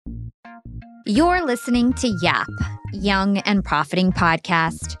You're listening to YAP, Young and Profiting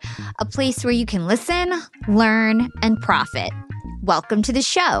Podcast, a place where you can listen, learn, and profit. Welcome to the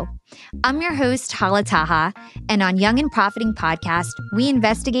show. I'm your host, Hala Taha, and on Young and Profiting Podcast, we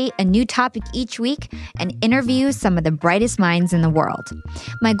investigate a new topic each week and interview some of the brightest minds in the world.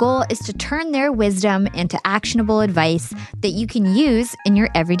 My goal is to turn their wisdom into actionable advice that you can use in your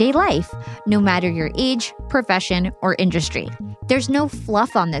everyday life, no matter your age, profession, or industry. There's no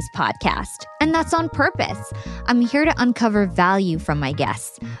fluff on this podcast, and that's on purpose. I'm here to uncover value from my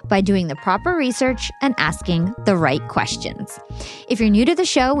guests by doing the proper research and asking the right questions. If you're new to the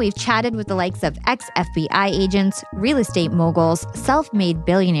show, we've chatted with the likes of ex-FBI agents, real estate moguls, self-made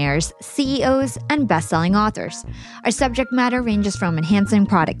billionaires, CEOs, and best-selling authors. Our subject matter ranges from enhancing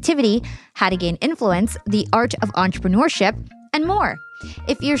productivity, how to gain influence, the art of entrepreneurship, and more.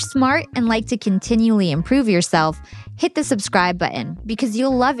 If you're smart and like to continually improve yourself, hit the subscribe button because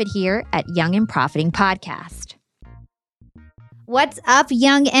you'll love it here at Young and Profiting Podcast. What's up,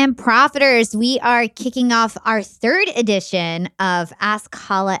 Young and Profiters? We are kicking off our third edition of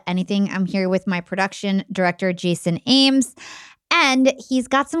AskHala Anything. I'm here with my production director, Jason Ames, and he's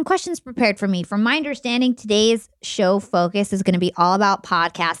got some questions prepared for me. From my understanding, today's show focus is going to be all about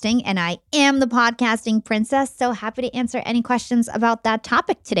podcasting, and I am the podcasting princess, so happy to answer any questions about that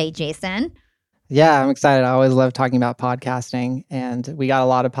topic today, Jason. Yeah, I'm excited. I always love talking about podcasting, and we got a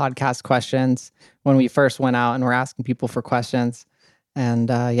lot of podcast questions when we first went out and we're asking people for questions. And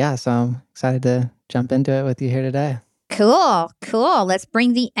so I'm excited to jump into it with you here today. Cool. Let's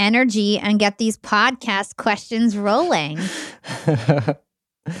bring the energy and get these podcast questions rolling.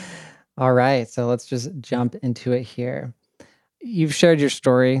 All right, so let's just jump into it here. You've shared your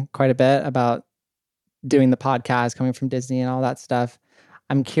story quite a bit about doing the podcast, coming from Disney and all that stuff.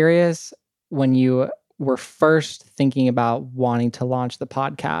 I'm curious, when you were first thinking about wanting to launch the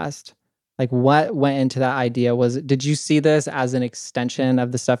podcast, like what went into that idea? Did you see this as an extension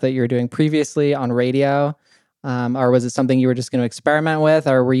of the stuff that you were doing previously on radio? Or was it something you were just going to experiment with?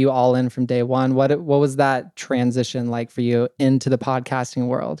 Or were you all in from day one? What was that transition like for you into the podcasting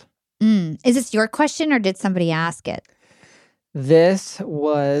world? Is this your question or did somebody ask it? This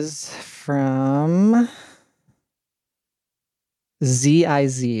was from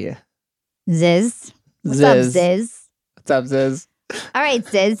ZIZ. Ziz. What's up, Ziz? What's up, Ziz? All right,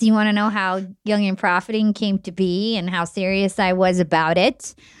 Ziz, you want to know how Young and Profiting came to be and how serious I was about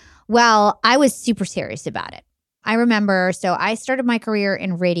it? Well, I was super serious about it. I remember, so I started my career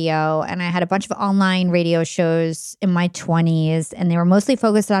in radio, and I had a bunch of online radio shows in my 20s, and they were mostly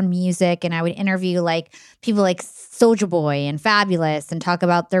focused on music, and I would interview people like Soulja Boy and Fabulous and talk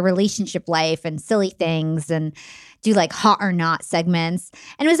about their relationship life and silly things and do like hot or not segments.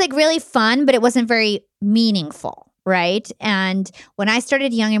 And it was like really fun, but it wasn't very meaningful. Right. And when I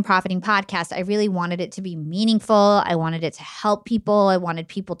started Young and Profiting Podcast, I really wanted it to be meaningful. I wanted it to help people. I wanted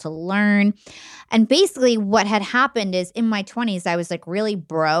people to learn. And basically what had happened is in my 20s, I was like really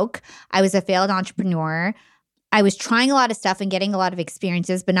broke. I was a failed entrepreneur. I was trying a lot of stuff and getting a lot of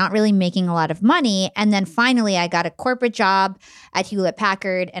experiences, but not really making a lot of money. And then finally, I got a corporate job at Hewlett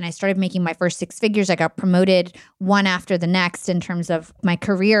Packard and I started making my first six figures. I got promoted one after the next in terms of my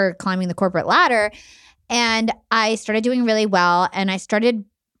career climbing the corporate ladder. And I started doing really well, and I started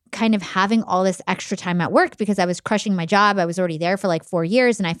kind of having all this extra time at work because I was crushing my job. I was already there for like 4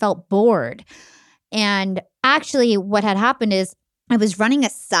 years, and I felt bored. And actually what had happened is I was running a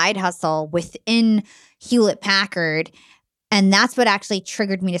side hustle within Hewlett Packard, and that's what actually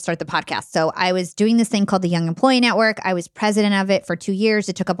triggered me to start the podcast. So I was doing this thing called the Young Employee Network. I was president of it for 2 years.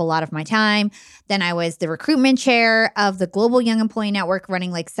 It took up a lot of my time. Then I was the recruitment chair of the Global Young Employee Network,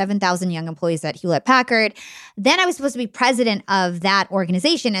 running like 7,000 young employees at Hewlett Packard. Then I was supposed to be president of that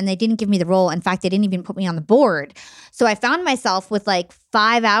organization, and they didn't give me the role. In fact, they didn't even put me on the board. So I found myself with like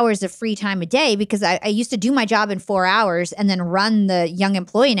 5 hours of free time a day because I used to do my job in 4 hours and then run the Young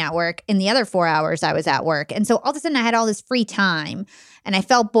Employee Network in the other 4 hours I was at work. And so all of a sudden I had all this free time and I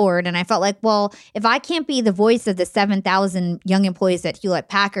felt bored, and I felt like, well, if I can't be the voice of the 7,000 young employees at Hewlett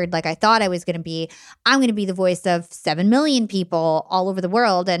Packard like I thought I was going to be, I'm going to be the voice of 7 million people all over the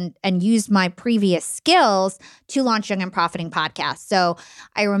world and use my previous skills to launch Young and Profiting Podcast. So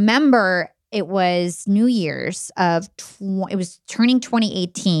I remember it was New Year's it was turning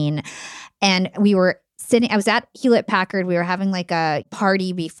 2018, and we were I was at Hewlett Packard. We were having like a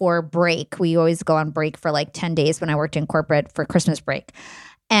party before break. We always go on break for like 10 days when I worked in corporate for Christmas break.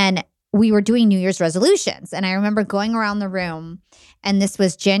 And we were doing New Year's resolutions. And I remember going around the room, and this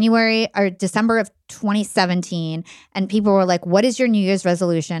was January or December of 2017. And people were like, what is your New Year's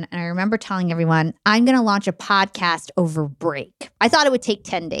resolution? And I remember telling everyone, I'm going to launch a podcast over break. I thought it would take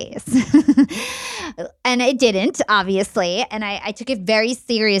 10 days. And it didn't, obviously. And I took it very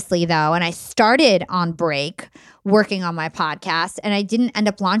seriously, though. And I started on break working on my podcast, and I didn't end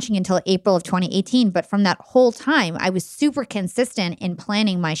up launching until April of 2018. But from that whole time, I was super consistent in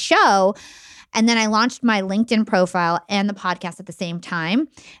planning my show. And then I launched my LinkedIn profile and the podcast at the same time.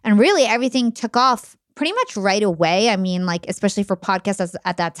 And really everything took off pretty much right away. I mean, like, especially for podcasts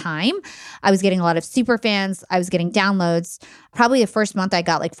at that time, I was getting a lot of super fans. I was getting downloads. Probably the first month I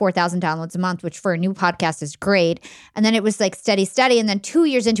got like 4,000 downloads a month, which for a new podcast is great. And then it was like steady. And then 2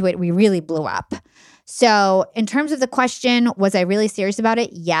 years into it, we really blew up. So in terms of the question, was I really serious about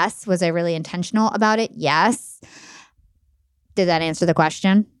it? Yes. Was I really intentional about it? Yes. Did that answer the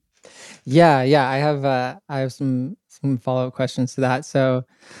question? Yeah. I have some follow-up questions to that. So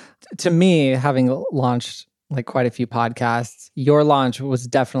to me, having launched like quite a few podcasts, your launch was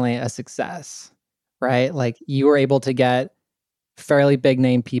definitely a success, right? Like you were able to get fairly big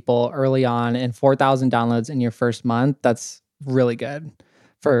name people early on, and 4,000 downloads in your first month. That's really good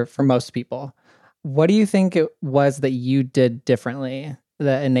for most people. What do you think it was that you did differently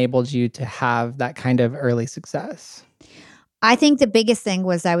that enabled you to have that kind of early success? I think the biggest thing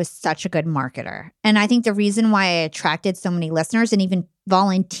was I was such a good marketer. And I think the reason why I attracted so many listeners and even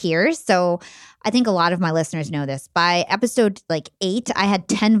volunteers. So I think a lot of my listeners know this. By episode like 8, I had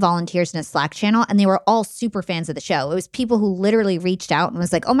 10 volunteers in a Slack channel, and they were all super fans of the show. It was people who literally reached out and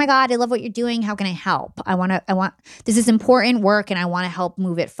was like, oh my God, I love what you're doing. How can I help? This is important work and I want to help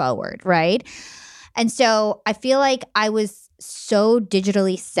move it forward. Right. And so I feel like I was so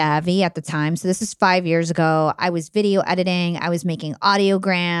digitally savvy at the time. So this is 5 years ago. I was video editing. I was making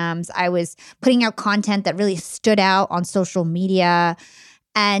audiograms. I was putting out content that really stood out on social media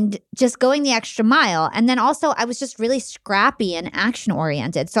and just going the extra mile. And then also I was just really scrappy and action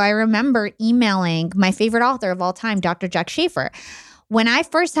oriented. So I remember emailing my favorite author of all time, Dr. Jack Schaefer. When I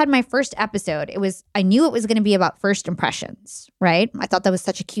first had my first episode, I knew it was going to be about first impressions, right? I thought that was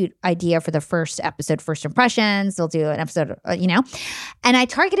such a cute idea for the first episode, first impressions. They'll do an episode, and I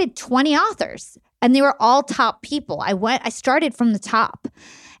targeted 20 authors, and they were all top people. I started from the top.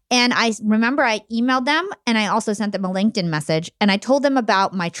 And I remember I emailed them, and I also sent them a LinkedIn message, and I told them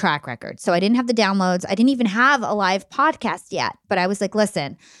about my track record. So I didn't have the downloads. I didn't even have a live podcast yet, but I was like,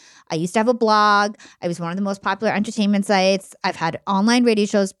 listen, I used to have a blog. I was one of the most popular entertainment sites. I've had online radio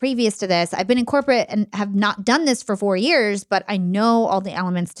shows previous to this. I've been in corporate and have not done this for 4 years, but I know all the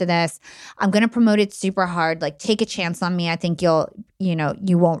elements to this. I'm going to promote it super hard. Like, take a chance on me. I think you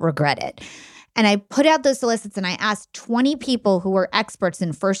won't regret it. And I put out those solicits, and I asked 20 people who were experts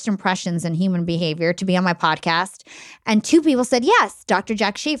in first impressions and human behavior to be on my podcast. And 2 people said yes, Dr.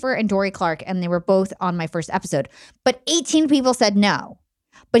 Jack Schaefer and Dory Clark, and they were both on my first episode. But 18 people said no.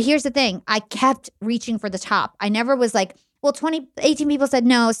 But here's the thing. I kept reaching for the top. I never was like, well, 18 people said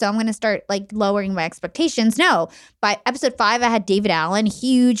no, so I'm going to start like lowering my expectations. No. By episode 5, I had David Allen,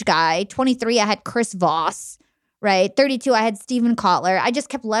 huge guy. 23, I had Chris Voss, right? 32, I had Stephen Kotler. I just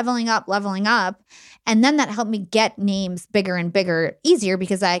kept leveling up. And then that helped me get names bigger and bigger, easier,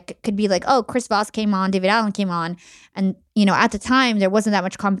 because I could be like, oh, Chris Voss came on, David Allen came on. And, at the time, there wasn't that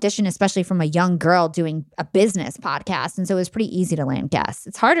much competition, especially from a young girl doing a business podcast. And so it was pretty easy to land guests.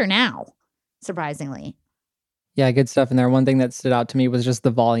 It's harder now, surprisingly. Yeah, good stuff in there. One thing that stood out to me was just the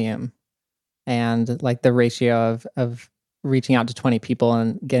volume and like the ratio of reaching out to 20 people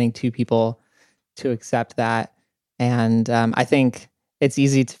and getting 2 people to accept that. And I think it's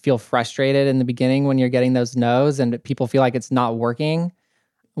easy to feel frustrated in the beginning when you're getting those no's and people feel like it's not working,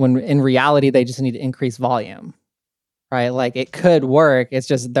 when in reality, they just need to increase volume, right? Like it could work. It's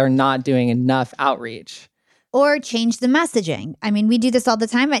just they're not doing enough outreach. Or change the messaging. I mean, we do this all the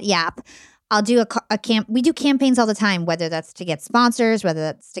time at Yap. I'll do we do campaigns all the time, whether that's to get sponsors, whether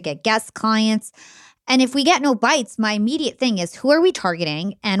that's to get guest clients. And if we get no bites, my immediate thing is, who are we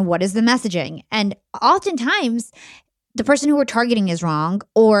targeting and what is the messaging? And oftentimes, the person who we're targeting is wrong,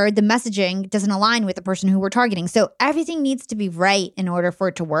 or the messaging doesn't align with the person who we're targeting. So everything needs to be right in order for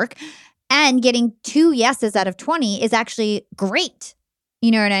it to work. And getting 2 yeses out of 20 is actually great.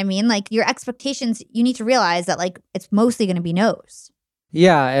 You know what I mean? Like, your expectations, you need to realize that like it's mostly going to be no's.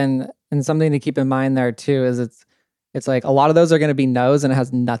 Yeah, and something to keep in mind there too is it's like a lot of those are going to be no's and it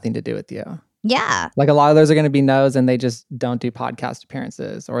has nothing to do with you. Yeah. Like a lot of those are going to be no's and they just don't do podcast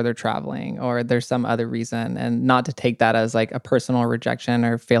appearances, or they're traveling, or there's some other reason, and not to take that as like a personal rejection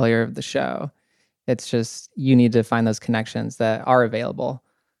or failure of the show. It's just you need to find those connections that are available.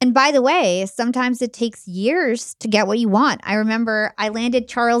 And by the way, sometimes it takes years to get what you want. I remember I landed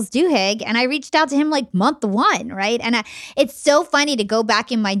Charles Duhigg and I reached out to him like month one, right? And it's so funny to go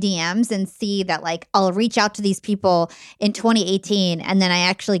back in my DMs and see that like I'll reach out to these people in 2018 and then I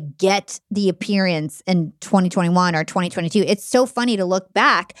actually get the appearance in 2021 or 2022. It's so funny to look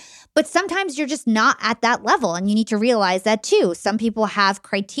back, but sometimes you're just not at that level and you need to realize that too. Some people have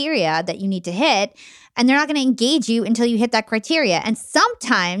criteria that you need to hit and they're not going to engage you until you hit that criteria. And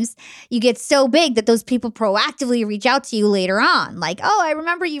sometimes you get so big that those people proactively reach out to you later on. Like, oh, I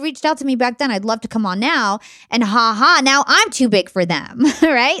remember you reached out to me back then. I'd love to come on now. And now I'm too big for them,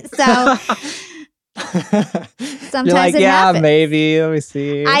 right? So sometimes You're like, it yeah, happens. maybe. Let me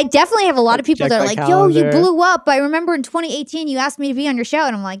see. I definitely have a lot of people Check that are my like, yo, you calendar. blew up. I remember in 2018, you asked me to be on your show.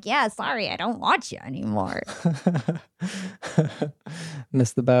 And I'm like, yeah, sorry, I don't want you anymore.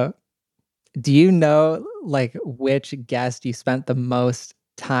 Missed the boat. Do you know like which guest you spent the most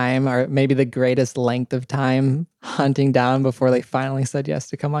time or maybe the greatest length of time hunting down before they finally said yes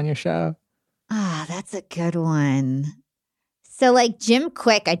to come on your show? Ah, that's a good one. So like Jim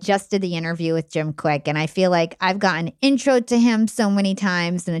Quick, I just did the interview with Jim Quick and I feel like I've gotten intro to him so many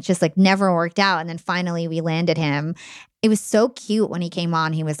times and it just like never worked out. And then finally we landed him. It was so cute when he came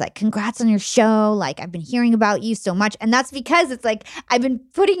on. He was like, congrats on your show. Like, I've been hearing about you so much. And that's because it's like, I've been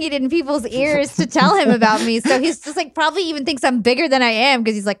putting it in people's ears to tell him about me. So he's just like, probably even thinks I'm bigger than I am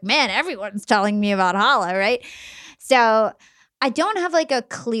because he's like, man, everyone's telling me about Hala, right? So I don't have like a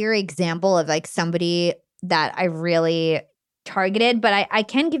clear example of like somebody that I really targeted, but I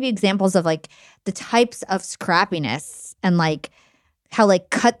can give you examples of like the types of scrappiness and like how like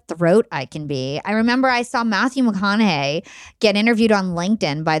cutthroat I can be. I remember I saw Matthew McConaughey get interviewed on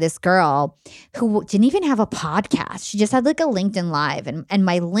LinkedIn by this girl who didn't even have a podcast. She just had like a LinkedIn Live and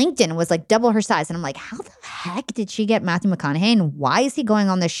my LinkedIn was like double her size. And I'm like, how the heck did she get Matthew McConaughey and why is he going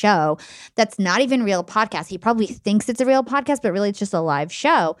on this show that's not even a real podcast? He probably thinks it's a real podcast, but really it's just a live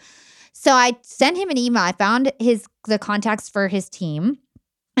show. So I sent him an email. I found the contacts for his team.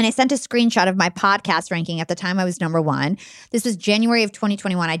 And I sent a screenshot of my podcast ranking. At the time, I was #1. This was January of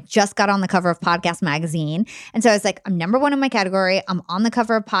 2021. I just got on the cover of Podcast Magazine. And so I was like, I'm #1 in my category. I'm on the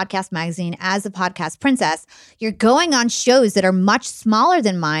cover of Podcast Magazine as a podcast princess. You're going on shows that are much smaller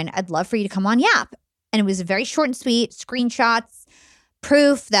than mine. I'd love for you to come on Yap. And it was very short and sweet, screenshots,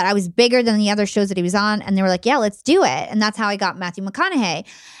 proof that I was bigger than the other shows that he was on. And they were like, yeah, let's do it. And that's how I got Matthew McConaughey.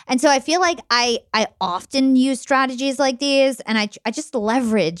 And so I feel like I often use strategies like these and I just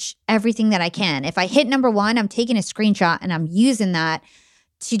leverage everything that I can. If I hit #1, I'm taking a screenshot and I'm using that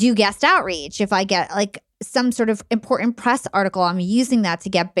to do guest outreach. If I get like some sort of important press article, I'm using that to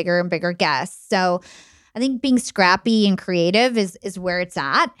get bigger and bigger guests. So I think being scrappy and creative is where it's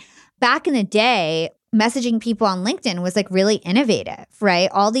at. Back in the day, messaging people on LinkedIn was like really innovative, right?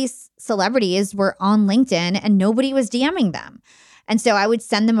 All these celebrities were on LinkedIn and nobody was DMing them. And so I would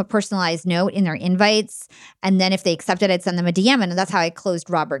send them a personalized note in their invites. And then if they accepted, I'd send them a DM. And that's how I closed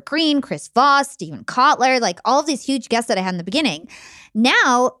Robert Greene, Chris Voss, Steven Kotler, like all of these huge guests that I had in the beginning.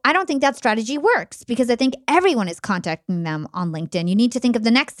 Now, I don't think that strategy works because I think everyone is contacting them on LinkedIn. You need to think of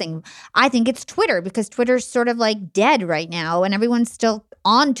the next thing. I think it's Twitter because Twitter's sort of like dead right now and everyone's still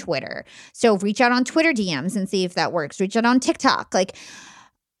on Twitter. So reach out on Twitter DMs and see if that works. Reach out on TikTok. Like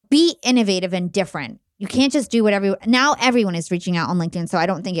be innovative and different. You can't just do whatever. Now everyone is reaching out on LinkedIn, so I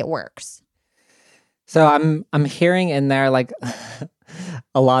don't think it works. So I'm hearing in there like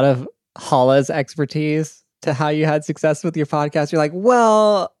a lot of Hala's expertise to how you had success with your podcast. You're like,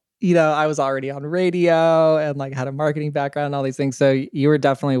 well, you know, I was already on radio and like had a marketing background and all these things. So you were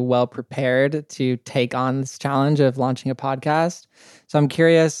definitely well prepared to take on this challenge of launching a podcast. So I'm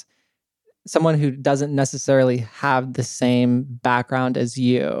curious, someone who doesn't necessarily have the same background as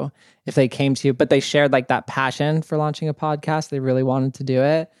you, if they came to you, but they shared like that passion for launching a podcast, they really wanted to do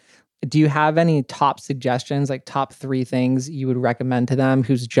it. Do you have any top suggestions, like top 3 things you would recommend to them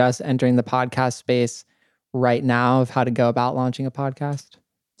who's just entering the podcast space right now of how to go about launching a podcast?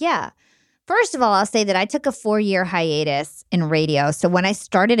 Yeah. First of all, I'll say that I took a 4-year hiatus in radio. So when I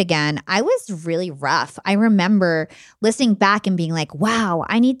started again, I was really rough. I remember listening back and being like, wow,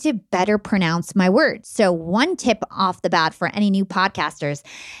 I need to better pronounce my words. So one tip off the bat for any new podcasters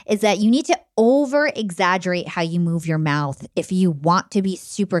is that you need to over exaggerate how you move your mouth if you want to be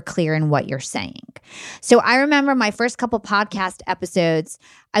super clear in what you're saying. So I remember my first couple podcast episodes,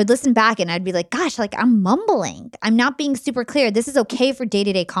 I would listen back and I'd be like, gosh, like I'm mumbling. I'm not being super clear. This is okay for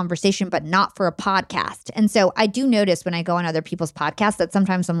day-to-day conversation, but not for a podcast. And so I do notice when I go on other people's podcasts that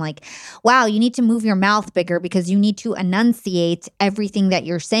sometimes I'm like, wow, you need to move your mouth bigger because you need to enunciate everything that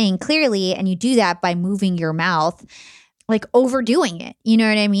you're saying clearly. And you do that by moving your mouth. like overdoing it. You know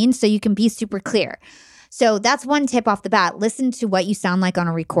what I mean? So you can be super clear. So that's one tip off the bat. Listen to what you sound like on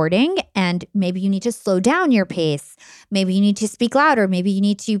a recording, and maybe you need to slow down your pace. Maybe you need to speak louder. Maybe you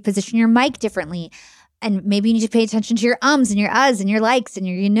need to position your mic differently. And maybe you need to pay attention to your ums and your uhs and your likes and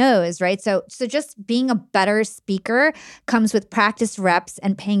your nos, right? So just being a better speaker comes with practice reps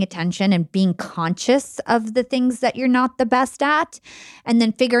and paying attention and being conscious of the things that you're not the best at, and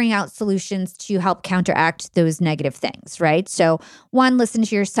then figuring out solutions to help counteract those negative things, right? So one, listen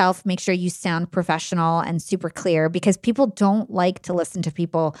to yourself, make sure you sound professional and super clear, because people don't like to listen to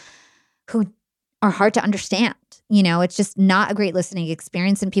people who are hard to understand. You know, it's just not a great listening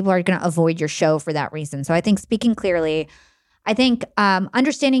experience, and people are going to avoid your show for that reason. So I think speaking clearly, I think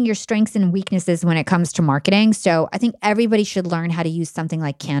understanding your strengths and weaknesses when it comes to marketing. So I think everybody should learn how to use something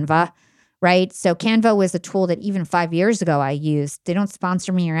like Canva, right? So Canva was a tool that even 5 years ago I used. They don't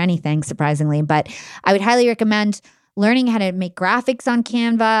sponsor me or anything, surprisingly, but I would highly recommend learning how to make graphics on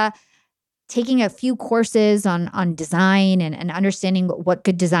Canva, taking a few courses on design and understanding what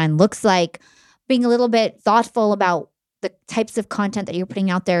good design looks like, being a little bit thoughtful about the types of content that you're putting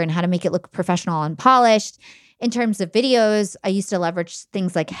out there and how to make it look professional and polished. In terms of videos, I used to leverage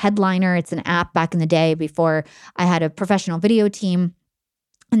things like Headliner. It's an app back in the day before I had a professional video team.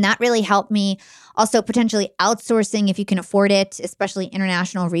 And that really helped me. Also, potentially outsourcing if you can afford it, especially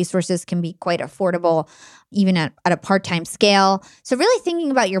international resources can be quite affordable, even at a part-time scale. So really thinking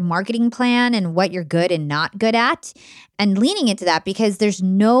about your marketing plan and what you're good and not good at, and leaning into that, because there's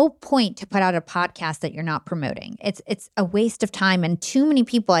no point to put out a podcast that you're not promoting. It's a waste of time. And too many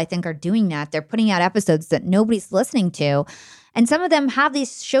people, I think, are doing that. They're putting out episodes that nobody's listening to. And some of them have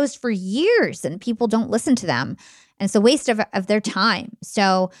these shows for years and people don't listen to them. And it's a waste of their time.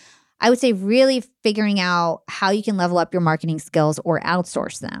 So I would say really figuring out how you can level up your marketing skills or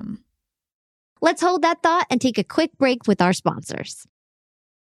outsource them. Let's hold that thought and take a quick break with our sponsors.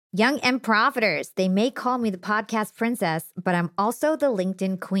 Young and Profiters, they may call me the podcast princess, but I'm also the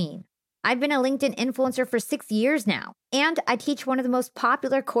LinkedIn queen. I've been a LinkedIn influencer for 6 years now, and I teach one of the most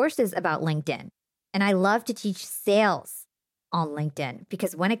popular courses about LinkedIn. And I love to teach sales on LinkedIn,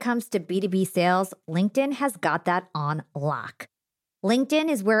 because when it comes to B2B sales, LinkedIn has got that on lock. LinkedIn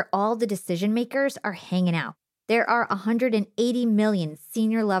is where all the decision makers are hanging out. There are 180 million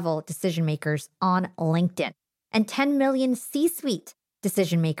senior level decision makers on LinkedIn and 10 million C-suite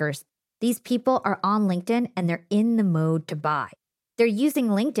decision makers. These people are on LinkedIn and they're in the mode to buy. They're using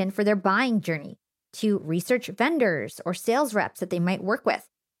LinkedIn for their buying journey, to research vendors or sales reps that they might work with,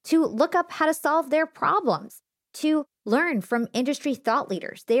 to look up how to solve their problems, to learn from industry thought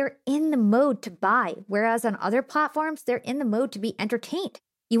leaders. They are in the mode to buy, whereas on other platforms, they're in the mode to be entertained.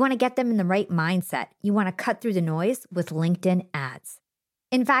 You want to get them in the right mindset. You want to cut through the noise with LinkedIn ads.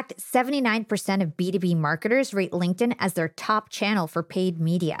 In fact, 79% of B2B marketers rate LinkedIn as their top channel for paid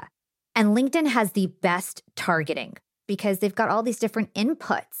media. And LinkedIn has the best targeting because they've got all these different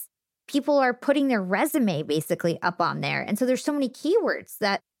inputs. People are putting their resume basically up on there. And so there's so many keywords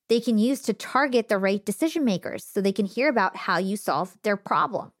that they can use to target the right decision makers so they can hear about how you solve their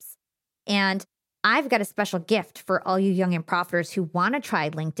problems. And I've got a special gift for all you young and profiters who want to try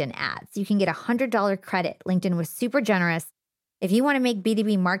LinkedIn ads. You can get a $100 credit. LinkedIn was super generous. If you want to make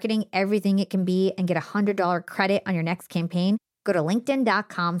B2B marketing everything it can be and get a $100 credit on your next campaign, go to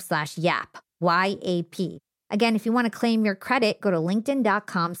linkedin.com/yap, Y-A-P. Again, if you want to claim your credit, go to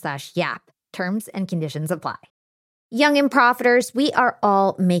linkedin.com/yap. Terms and conditions apply. Young and profiters, we are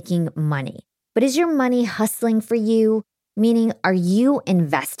all making money. But is your money hustling for you? Meaning, are you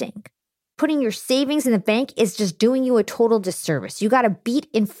investing? Putting your savings in the bank is just doing you a total disservice. You got to beat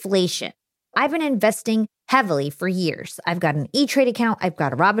inflation. I've been investing heavily for years. I've got an E-Trade account. I've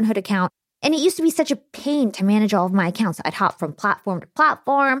got a Robinhood account. And it used to be such a pain to manage all of my accounts. I'd hop from platform to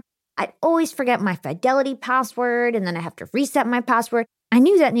platform. I'd always forget my Fidelity password, and then I have to reset my password. I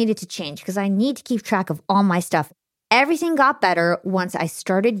knew that needed to change because I need to keep track of all my stuff. Everything got better once I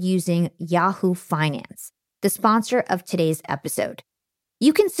started using Yahoo Finance, the sponsor of today's episode.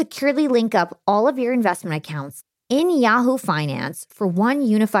 You can securely link up all of your investment accounts in Yahoo Finance for one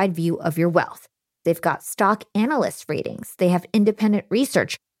unified view of your wealth. They've got stock analyst ratings. They have independent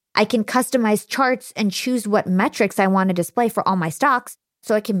research. I can customize charts and choose what metrics I want to display for all my stocks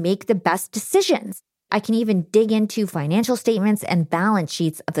so I can make the best decisions. I can even dig into financial statements and balance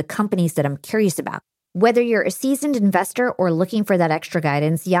sheets of the companies that I'm curious about. Whether you're a seasoned investor or looking for that extra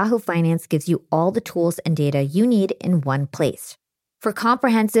guidance, Yahoo Finance gives you all the tools and data you need in one place. For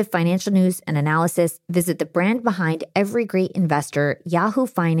comprehensive financial news and analysis, visit the brand behind every great investor,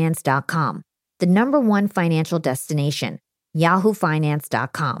 yahoofinance.com, the #1 financial destination,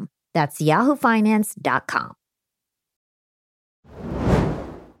 yahoofinance.com. That's yahoofinance.com.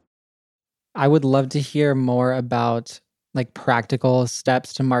 I would love to hear more about like practical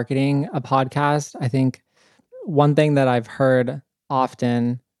steps to marketing a podcast. I think one thing that I've heard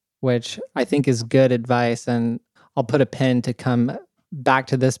often, which I think is good advice, and I'll put a pin to come back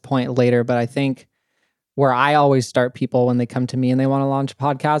to this point later, but I think where I always start people when they come to me and they want to launch a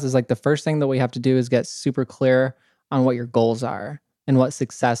podcast is like the first thing that we have to do is get super clear on what your goals are and what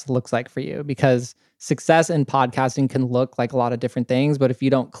success looks like for you. Because success in podcasting can look like a lot of different things, but if you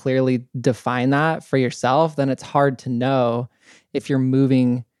don't clearly define that for yourself, then it's hard to know if you're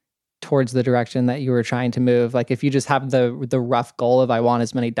moving towards the direction that you were trying to move. Like if you just have the rough goal of I want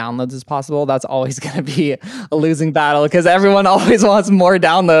as many downloads as possible, that's always going to be a losing battle because everyone always wants more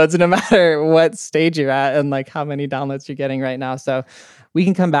downloads no matter what stage you're at and like how many downloads you're getting right now. So we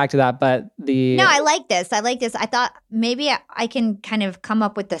can come back to that, but No, I like this. I thought maybe I can kind of come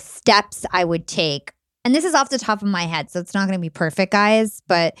up with the steps I would take. And this is off the top of my head, so it's not going to be perfect, guys.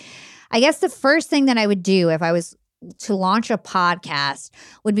 But I guess the first thing that I would do if I was to launch a podcast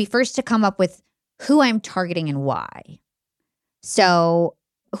would be first to come up with who I'm targeting and why. So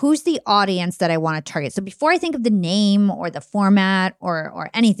who's the audience that I want to target? So before I think of the name or the format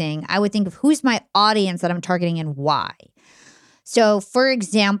or anything, I would think of who's my audience that I'm targeting and why. So for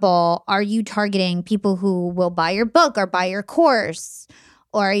example, are you targeting people who will buy your book or buy your course?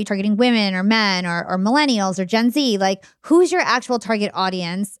 Or are you targeting women or men or millennials or Gen Z? Like who's your actual target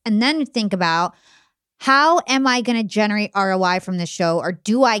audience? And then think about, how am I going to generate ROI from this show, or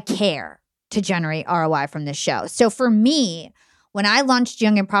do I care to generate ROI from this show? So for me, when I launched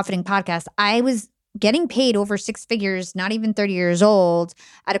Young and Profiting Podcast, I was getting paid over 6 figures, not even 30 years old,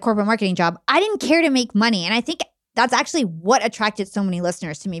 at a corporate marketing job. I didn't care to make money. And I think that's actually what attracted so many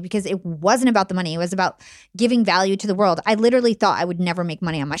listeners to me, because it wasn't about the money. It was about giving value to the world. I literally thought I would never make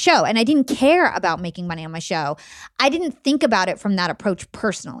money on my show, and I didn't care about making money on my show. I didn't think about it from that approach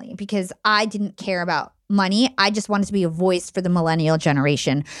personally because I didn't care about money. I just wanted to be a voice for the millennial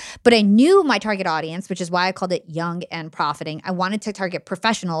generation. But I knew my target audience, which is why I called it Young and Profiting. I wanted to target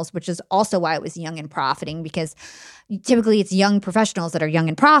professionals, which is also why it was Young and Profiting, because typically it's young professionals that are young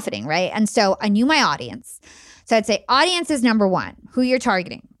and profiting, right? And so I knew my audience. So I'd say audience is number one, who you're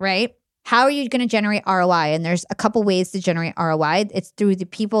targeting, right? How are you going to generate ROI? And there's a couple ways to generate ROI. It's through the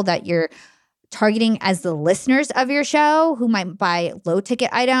people that you're targeting as the listeners of your show who might buy low ticket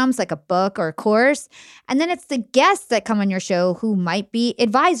items like a book or a course. And then it's the guests that come on your show who might be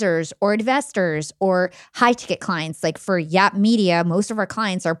advisors or investors or high ticket clients. Like for Yap Media, most of our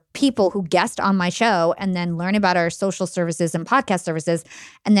clients are people who guest on my show and then learn about our social services and podcast services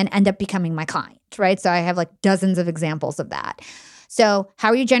and then end up becoming my client, right? So I have like dozens of examples of that. So how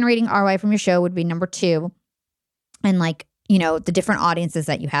are you generating ROI from your show would be number two. And like, you know, the different audiences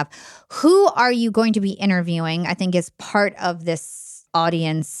that you have. Who are you going to be interviewing, I think is part of this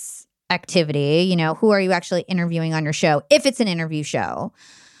audience activity. You know, who are you actually interviewing on your show? If it's an interview show,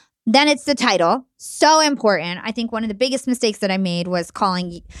 then it's the title. So important. I think one of the biggest mistakes that I made was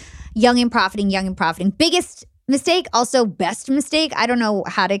calling Young and Profiting. Biggest mistake, also best mistake. I don't know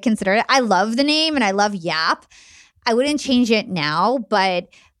how to consider it. I love the name and I love Yap. I wouldn't change it now, but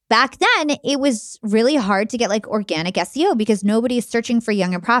back then, it was really hard to get like organic SEO because nobody is searching for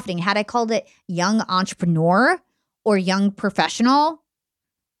Young and Profiting. Had I called it Young Entrepreneur or Young Professional,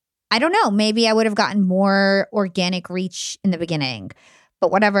 I don't know. Maybe I would have gotten more organic reach in the beginning. But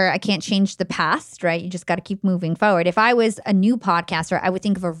whatever, I can't change the past, right? You just got to keep moving forward. If I was a new podcaster, I would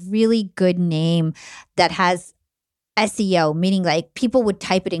think of a really good name that has SEO, meaning like people would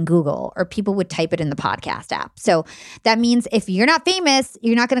type it in Google or people would type it in the podcast app. So that means if you're not famous,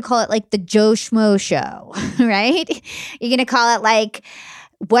 you're not going to call it like the Joe Schmo Show, right? You're going to call it like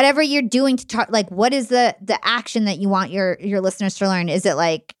whatever you're doing to talk, like what is the action that you want your listeners to learn? Is it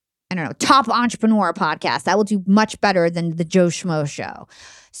like, I don't know, Top Entrepreneur Podcast? That will do much better than the Joe Schmo Show.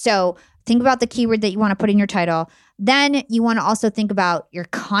 So think about the keyword that you want to put in your title. Then you want to also think about your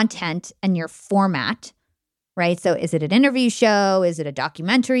content and your format. Right? So is it an interview show? Is it a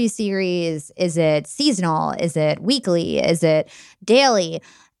documentary series? Is it seasonal? Is it weekly? Is it daily?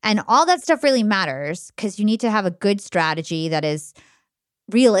 And all that stuff really matters because you need to have a good strategy that is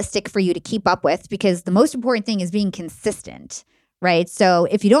realistic for you to keep up with, because the most important thing is being consistent, right? So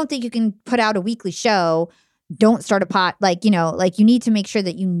if you don't think you can put out a weekly show, don't start a pod, like, you know, like you need to make sure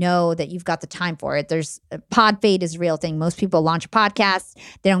that you know that you've got the time for it. There's pod fade is a real thing. Most people launch a podcast,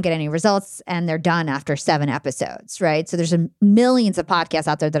 they don't get any results and they're done after 7 episodes, right? So there's millions of podcasts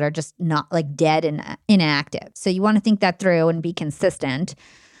out there that are just not like dead and inactive. So you want to think that through and be consistent.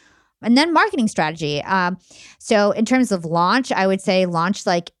 And then marketing strategy. So in terms of launch, I would say launch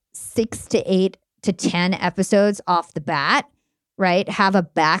like 6 to 8 to 10 episodes off the bat. right? Have a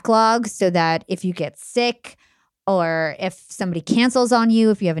backlog so that if you get sick or if somebody cancels on you,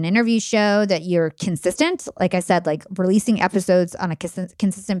 if you have an interview show, that you're consistent. Like I said, like releasing episodes on a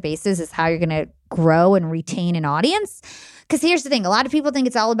consistent basis is how you're going to grow and retain an audience. Because here's the thing, a lot of people think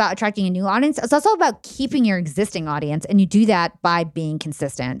it's all about attracting a new audience. It's also about keeping your existing audience, and you do that by being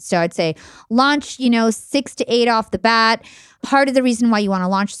consistent. So I'd say launch, 6 to 8 off the bat. Part of the reason why you want to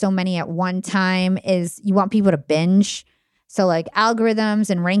launch so many at one time is you want people to binge. So like algorithms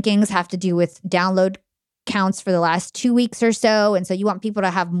and rankings have to do with download counts for the last 2 weeks or so. And so you want people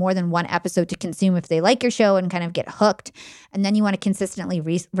to have more than one episode to consume if they like your show and kind of get hooked. And then you want to consistently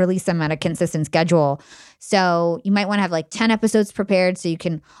release them at a consistent schedule. So you might want to have like 10 episodes prepared so you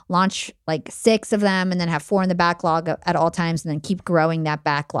can launch like 6 of them and then have 4 in the backlog at all times and then keep growing that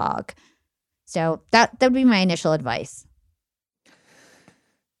backlog. So that would be my initial advice.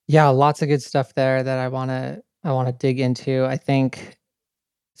 Yeah, lots of good stuff there that I want to dig into. I think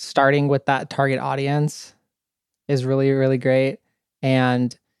starting with that target audience is really, really great.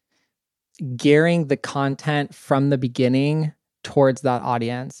 And gearing the content from the beginning towards that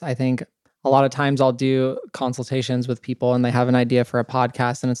audience. I think a lot of times I'll do consultations with people and they have an idea for a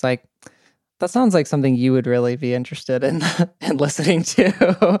podcast and it's like, that sounds like something you would really be interested in listening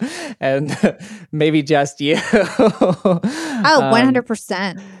to. And maybe just you. Oh,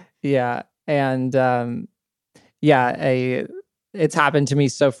 100%. Yeah. And it's happened to me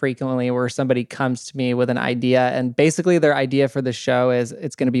so frequently where somebody comes to me with an idea and basically their idea for the show is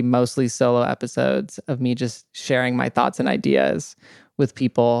it's going to be mostly solo episodes of me just sharing my thoughts and ideas with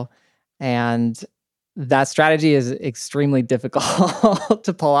people. And that strategy is extremely difficult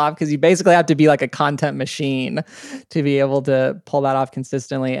to pull off because you basically have to be like a content machine to be able to pull that off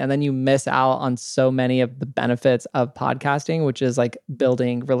consistently. And then you miss out on so many of the benefits of podcasting, which is like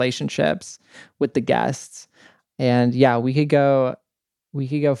building relationships with the guests. And yeah, we could go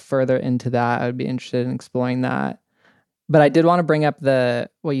further into that. I would be interested in exploring that. But I did want to bring up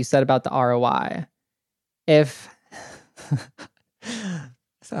what you said about the ROI.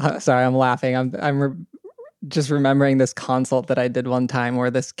 Sorry, I'm laughing. I'm just remembering this consult that I did one time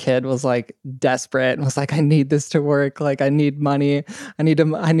where this kid was like desperate and was like, I need this to work. Like I need money. I need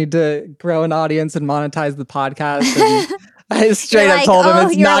to grow an audience and monetize the podcast. And I straight up told him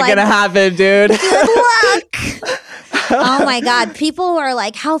it's not going to happen, dude. Good luck. Oh my God. People who are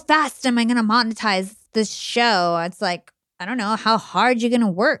like, how fast am I going to monetize this show? It's like, I don't know, how hard you're going to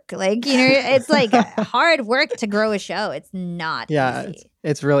work. Like, it's like hard work to grow a show. It's not easy.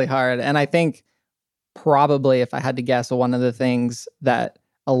 It's really hard. And I think probably if I had to guess, one of the things that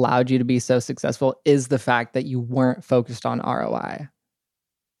allowed you to be so successful is the fact that you weren't focused on ROI.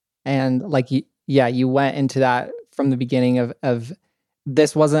 And like, you went into that from the beginning of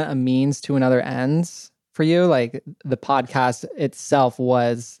this wasn't a means to another ends for you. Like the podcast itself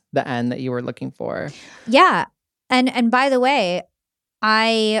was the end that you were looking for. Yeah. And by the way,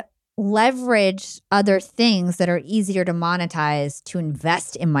 I leverage other things that are easier to monetize to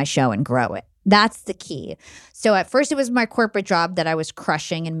invest in my show and grow it. That's the key. So at first it was my corporate job that I was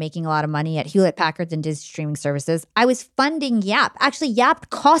crushing and making a lot of money at Hewlett Packard and Disney Streaming Services. I was funding Yap. Actually, Yap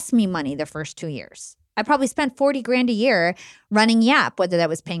cost me money the first 2 years. I probably spent $40,000 a year running Yap, whether that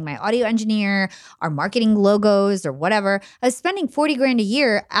was paying my audio engineer or marketing logos or whatever. I was spending $40,000 a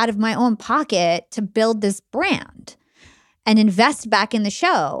year out of my own pocket to build this brand and invest back in the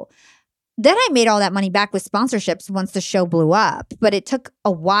show. Then I made all that money back with sponsorships once the show blew up. But it took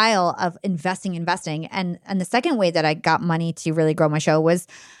a while of investing. And the second way that I got money to really grow my show was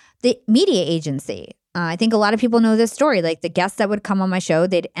the media agency. I think a lot of people know this story. Like the guests that would come on my show,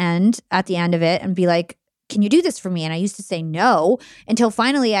 they'd end at the end of it and be like, can you do this for me? And I used to say no until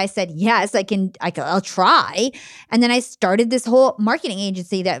finally I said, yes, I'll try. And then I started this whole marketing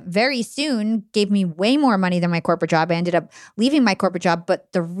agency that very soon gave me way more money than my corporate job. I ended up leaving my corporate job.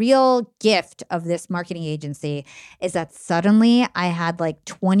 But the real gift of this marketing agency is that suddenly I had like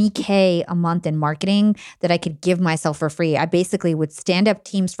 $20,000 a month in marketing that I could give myself for free. I basically would stand up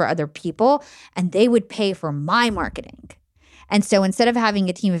teams for other people and they would pay for my marketing. And so instead of having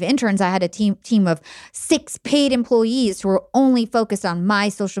a team of interns, I had a team of 6 paid employees who were only focused on my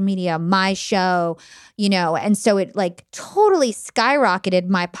social media, my show, and so it like totally skyrocketed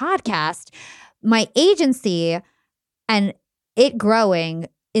my podcast, my agency, and it growing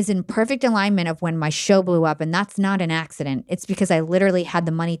is in perfect alignment of when my show blew up. And that's not an accident. It's because I literally had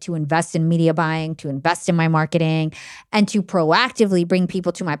the money to invest in media buying, to invest in my marketing, and to proactively bring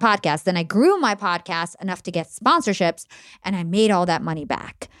people to my podcast. Then I grew my podcast enough to get sponsorships, and I made all that money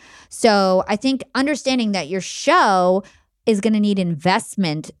back. So I think understanding that your show is going to need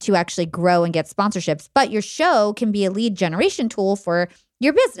investment to actually grow and get sponsorships, but your show can be a lead generation tool for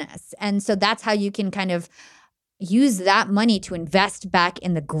your business. And so that's how you can kind of use that money to invest back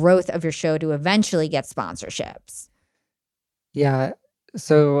in the growth of your show to eventually get sponsorships. Yeah.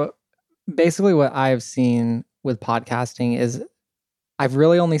 So basically what I've seen with podcasting is I've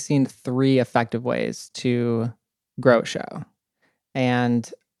really only seen 3 effective ways to grow a show.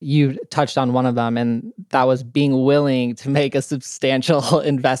 And you touched on one of them, and that was being willing to make a substantial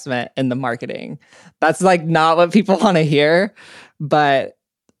investment in the marketing. That's like not what people want to hear, but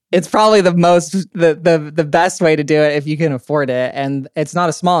it's probably the best way to do it if you can afford it. And it's not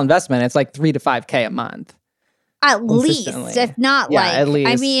a small investment. It's like $3,000 to $5,000 a month. At least, if not like, at least.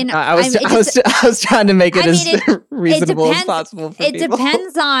 I mean, I was trying to make it as reasonable as possible for it people.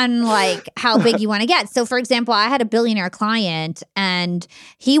 depends on like how big you want to get. So for example, I had a billionaire client and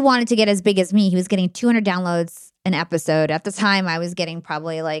he wanted to get as big as me. He was getting 200 downloads an episode. At the time, I was getting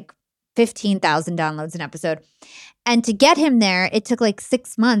probably like 15,000 downloads an episode. And to get him there, it took like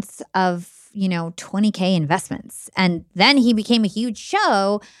 6 months of, $20,000 investments. And then he became a huge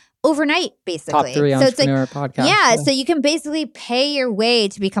show overnight, basically. Top 3 entrepreneur podcast. Yeah, so you can basically pay your way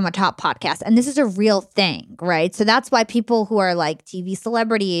to become a top podcast. And this is a real thing, right? So that's why people who are like TV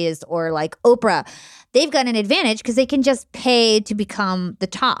celebrities or like Oprah, they've got an advantage because they can just pay to become the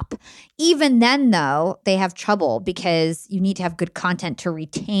top. Even then, though, they have trouble because you need to have good content to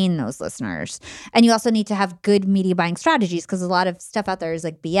retain those listeners. And you also need to have good media buying strategies because a lot of stuff out there is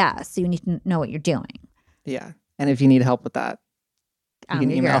like BS. So you need to know what you're doing. Yeah. And if you need help with that, you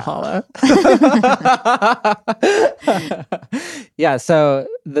can email Hala. Yeah. So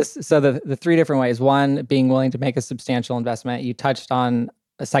the 3 different ways. One, being willing to make a substantial investment. You touched on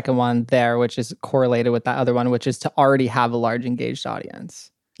a second one there, which is correlated with that other one, which is to already have a large engaged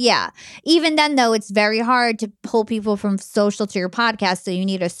audience. Yeah. Even then, though, it's very hard to pull people from social to your podcast. So you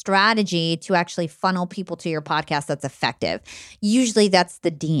need a strategy to actually funnel people to your podcast that's effective. Usually that's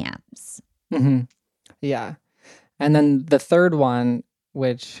the DMs. Mm-hmm. Yeah. And then the third one,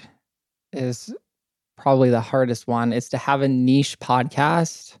 which is probably the hardest one, is to have a niche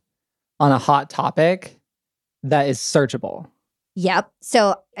podcast on a hot topic that is searchable. Yep.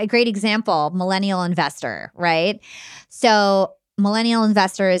 So a great example, millennial investor, right? So millennial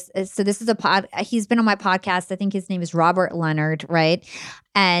investor so this is he's been on my podcast. I think his name is Robert Leonard, right?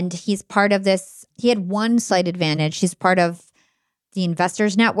 And he's part of this. He had one slight advantage. He's part of the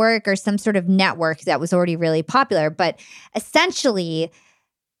Investors Network or some sort of network that was already really popular. But essentially,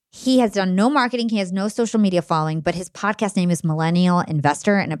 he has done no marketing. He has no social media following, but his podcast name is Millennial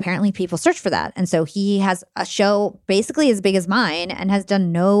Investor. And apparently people search for that. And so he has a show basically as big as mine and has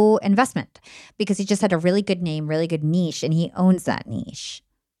done no investment because he just had a really good name, really good niche, and he owns that niche.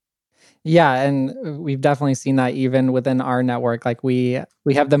 Yeah, and we've definitely seen that even within our network. Like we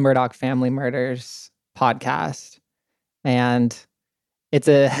have the Murdoch Family Murders podcast, and it's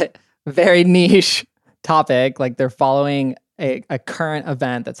a very niche topic. Like they're following a current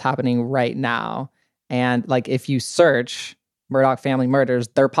event that's happening right now. And like if you search Murdoch Family Murders,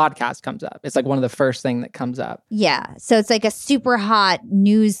 their podcast comes up. It's like one of the first thing that comes up. Yeah. So it's like a super hot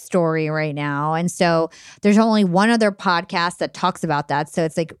news story right now. And so there's only one other podcast that talks about that. So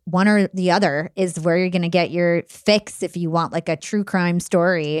it's like one or the other is where you're going to get your fix if you want like a true crime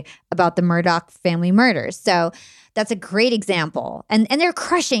story about the Murdoch Family Murders. So that's a great example. And they're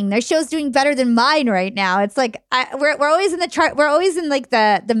crushing. Their show's doing better than mine right now. It's like we're always in the chart. We're always in like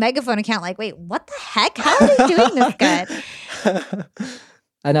the megaphone account like, wait, what the heck? How are they doing this good?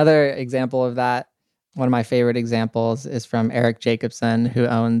 Another example of that, one of my favorite examples is from Eric Jacobson, who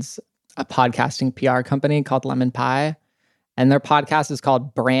owns a podcasting PR company called Lemon Pie. And their podcast is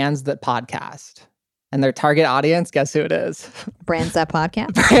called Brands That Podcast. And their target audience, guess who it is? Brands That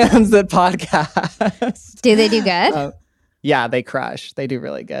Podcast? Brands That Podcast. Do they do good? Yeah, they crush. They do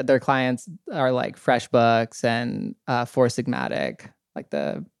really good. Their clients are like FreshBooks and Four Sigmatic, like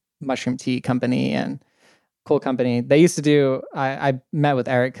the mushroom tea company and cool company. They used to do, I met with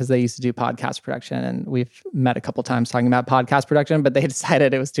Eric because they used to do podcast production, and we've met a couple times talking about podcast production, but they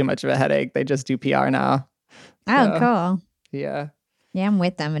decided it was too much of a headache. They just do PR now. Oh, cool. Yeah. Yeah, I'm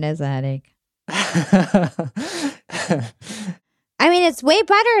with them. It is a headache. I mean, it's way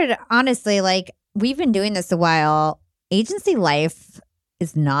better, honestly. Like, we've been doing this a while. Agency life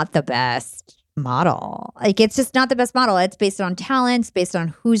is not the best model. Like, it's just not the best model. It's based on talents, based on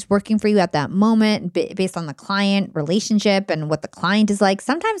who's working for you at that moment, based on the client relationship and what the client is like.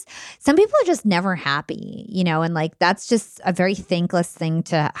 Sometimes some people are just never happy, and like that's just a very thankless thing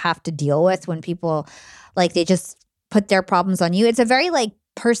to have to deal with when people like they just put their problems on you. It's a very like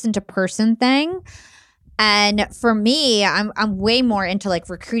person to person thing. And for me, I'm way more into like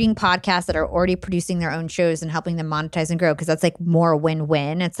recruiting podcasts that are already producing their own shows and helping them monetize and grow, because that's like more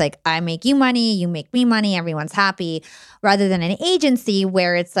win-win. It's like I make you money, you make me money, everyone's happy, rather than an agency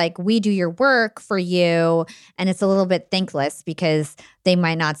where it's like we do your work for you and it's a little bit thankless because they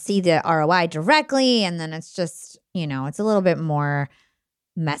might not see the ROI directly, and then it's just, it's a little bit more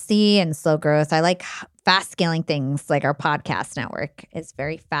messy and slow growth. I like fast scaling things, like our podcast network is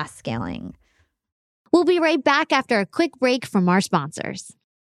very fast scaling. We'll be right back after a quick break from our sponsors.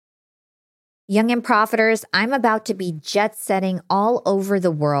 Young and Profiters, I'm about to be jet setting all over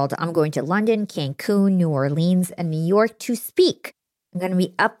the world. I'm going to London, Cancun, New Orleans, and New York to speak. I'm going to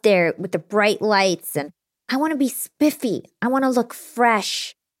be up there with the bright lights, and I want to be spiffy. I want to look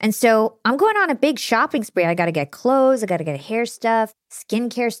fresh. And so I'm going on a big shopping spree. I got to get clothes. I got to get hair stuff,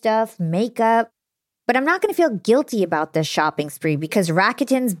 skincare stuff, makeup. But I'm not going to feel guilty about this shopping spree because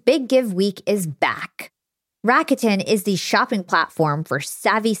Rakuten's Big Give Week is back. Rakuten is the shopping platform for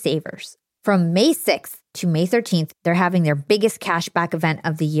savvy savers. From May 6th to May 13th, they're having their biggest cashback event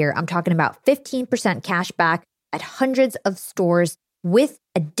of the year. I'm talking about 15% cashback at hundreds of stores with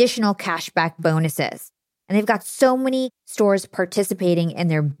additional cashback bonuses. And they've got so many stores participating in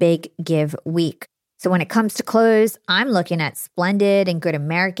their Big Give Week. So when it comes to clothes, I'm looking at Splendid and Good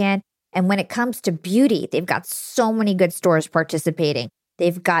American. And when it comes to beauty, they've got so many good stores participating.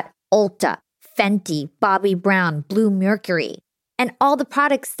 They've got Ulta, Fenty, Bobbi Brown, Blue Mercury, and all the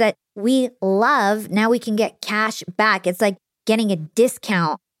products that we love. Now we can get cash back. It's like getting a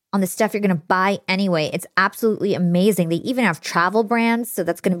discount on the stuff you're going to buy anyway. It's absolutely amazing. They even have travel brands, so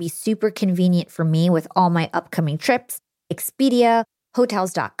that's going to be super convenient for me with all my upcoming trips. Expedia,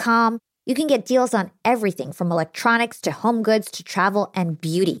 Hotels.com. You can get deals on everything from electronics to home goods to travel and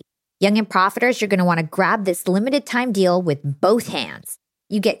beauty. Young and Profiters, you're going to want to grab this limited time deal with both hands.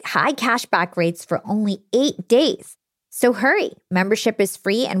 You get high cashback rates for only 8 days. So hurry. Membership is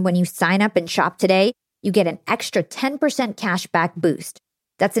free, and when you sign up and shop today, you get an extra 10% cashback boost.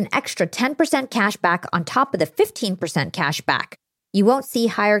 That's an extra 10% cashback on top of the 15% cashback. You won't see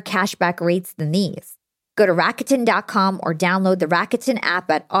higher cashback rates than these. Go to Rakuten.com or download the Rakuten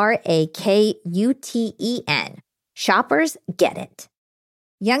app at Rakuten. Shoppers get it.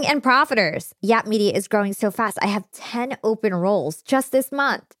 Young and Profiters, Yap Media is growing so fast. I have 10 open roles just this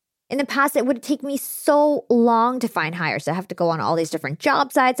month. In the past, it would take me so long to find hires. I have to go on all these different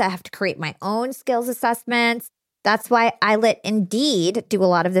job sites. I have to create my own skills assessments. That's why I let Indeed do a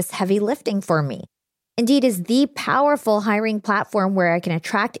lot of this heavy lifting for me. Indeed is the powerful hiring platform where I can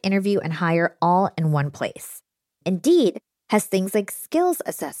attract, interview, and hire all in one place. Indeed has things like skills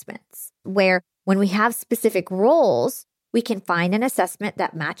assessments, where when we have specific roles, we can find an assessment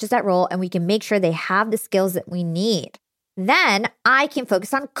that matches that role and we can make sure they have the skills that we need. Then I can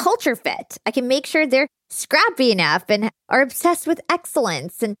focus on culture fit. I can make sure they're scrappy enough and are obsessed with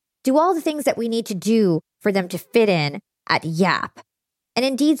excellence and do all the things that we need to do for them to fit in at Yap. And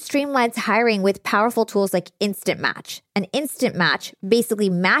Indeed streamlines hiring with powerful tools like Instant Match. An Instant Match basically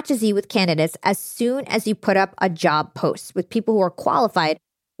matches you with candidates as soon as you put up a job post with people who are qualified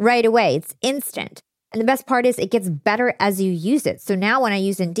right away. It's instant. And the best part is it gets better as you use it. So now when I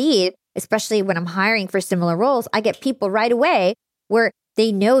use Indeed, especially when I'm hiring for similar roles, I get people right away where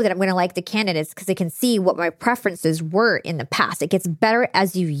they know that I'm going to like the candidates because they can see what my preferences were in the past. It gets better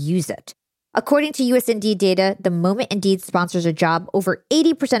as you use it. According to US Indeed data, the moment Indeed sponsors a job, over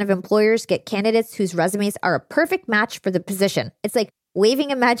 80% of employers get candidates whose resumes are a perfect match for the position. It's like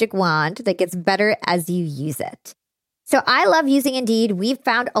waving a magic wand that gets better as you use it. So I love using Indeed. We've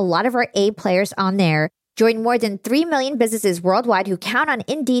found a lot of our A players on there. Join more than 3 million businesses worldwide who count on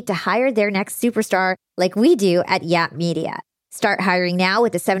Indeed to hire their next superstar like we do at Yap Media. Start hiring now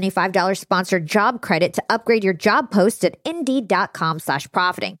with a $75 sponsored job credit to upgrade your job post at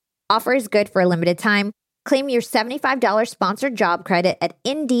Indeed.com/profiting. Offer is good for a limited time. Claim your $75 sponsored job credit at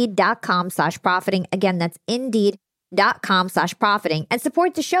Indeed.com/profiting. Again, that's Indeed.com/profiting. And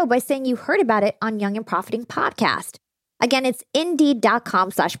support the show by saying you heard about it on Young and Profiting Podcast. Again, it's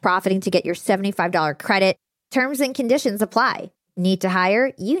Indeed.com/profiting to get your $75 credit. Terms and conditions apply. Need to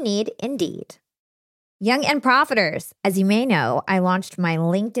hire? You need Indeed. Young and Profiters, as you may know, I launched my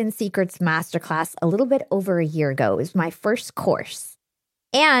LinkedIn Secrets Masterclass a little bit over a year ago. It was my first course.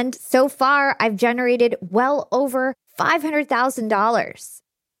 And so far, I've generated well over $500,000.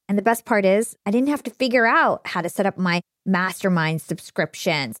 And the best part is, I didn't have to figure out how to set up my mastermind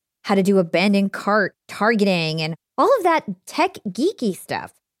subscriptions, how to do abandoned cart targeting, and all of that tech geeky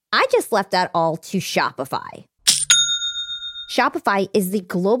stuff. I just left that all to Shopify. Shopify is the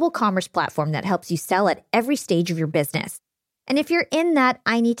global commerce platform that helps you sell at every stage of your business. And if you're in that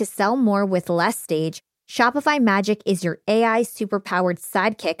I need to sell more with less stage, Shopify Magic is your AI superpowered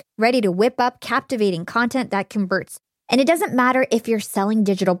sidekick ready to whip up captivating content that converts. And it doesn't matter if you're selling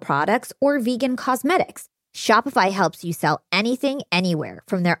digital products or vegan cosmetics. Shopify helps you sell anything, anywhere,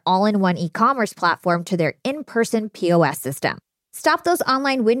 from their all-in-one e-commerce platform to their in-person POS system. Stop those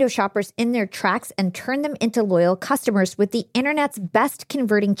online window shoppers in their tracks and turn them into loyal customers with the internet's best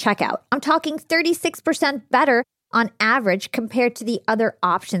converting checkout. I'm talking 36% better on average compared to the other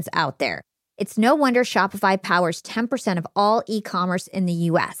options out there. It's no wonder Shopify powers 10% of all e-commerce in the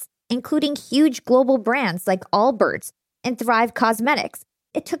US, including huge global brands like Allbirds and Thrive Cosmetics.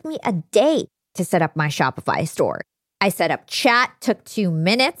 It took me a day to set up my Shopify store. I set up chat, took 2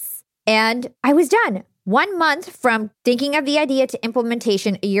 minutes, and I was done. 1 month from thinking of the idea to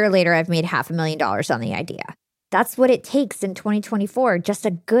implementation, a year later, I've made $500,000 on the idea. That's what it takes in 2024, just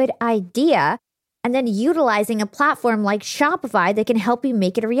a good idea, and then utilizing a platform like Shopify that can help you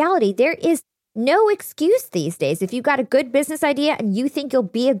make it a reality. There is no excuse these days. If you've got a good business idea and you think you'll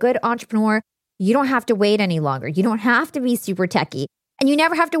be a good entrepreneur, you don't have to wait any longer. You don't have to be super techie, and you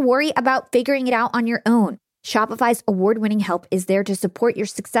never have to worry about figuring it out on your own. Shopify's award-winning help is there to support your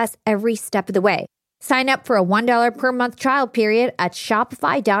success every step of the way. Sign up for a $1 per month trial period at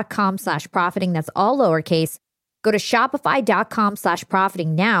shopify.com/profiting. That's all lowercase. Go to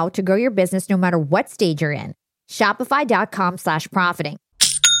shopify.com/profiting now to grow your business no matter what stage you're in. Shopify.com/profiting.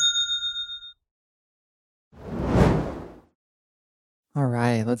 All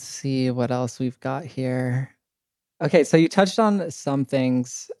right, let's see what else we've got here. Okay, so you touched on some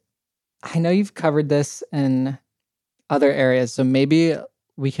things. I know you've covered this in other areas, so maybe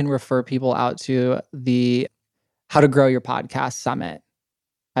we can refer people out to the How to Grow Your Podcast Summit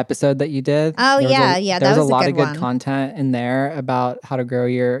episode that you did. Oh, There was yeah, there that was was a a lot good of good one. content in there about how to grow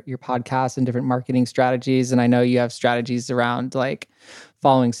your podcast and different marketing strategies. And I know you have strategies around like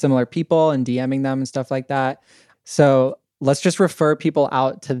following similar people and DMing them and stuff like that. So let's just refer people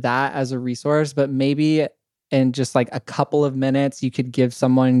out to that as a resource, but maybe in just like a couple of minutes, you could give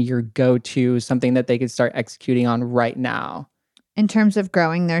someone your go-to, something that they could start executing on right now. In terms of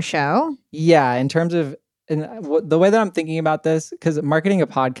growing their show? Yeah, in terms of the way that I'm thinking about this, because marketing a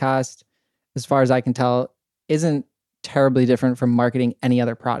podcast, as far as I can tell, isn't terribly different from marketing any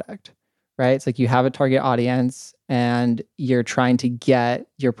other product, right? It's like you have a target audience and you're trying to get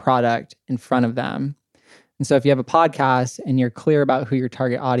your product in front of them. And so if you have a podcast and you're clear about who your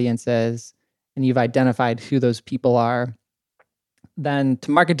target audience is and you've identified who those people are, then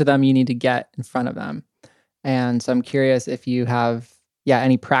to market to them, you need to get in front of them. And so I'm curious if you have,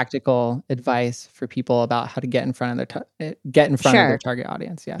 any practical advice for people about how to get in front of their Sure. target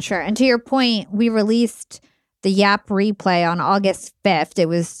audience. Yeah. Sure. And to your point, we released the Yap replay on August 5th. It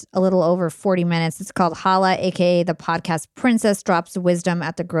was a little over 40 minutes. It's called Hala, aka the podcast Princess Drops Wisdom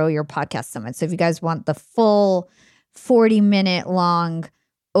at the Grow Your Podcast Summit. So if you guys want the full 40-minute long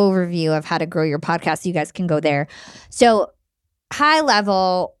overview of how to grow your podcast, you guys can go there. So high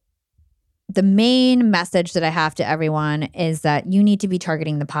level, the main message that I have to everyone is that you need to be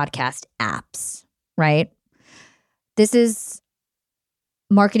targeting the podcast apps, right? This is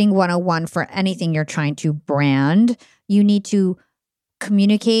marketing 101 for anything you're trying to brand. You need to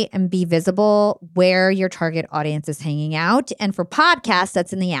communicate and be visible where your target audience is hanging out. And for podcasts,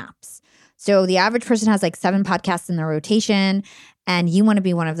 that's in the apps. So the average person has like 7 podcasts in their rotation, and you want to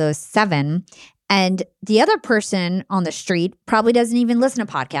be one of those 7. And the other person on the street probably doesn't even listen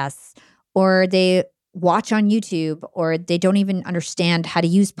to podcasts, or they watch on YouTube, or they don't even understand how to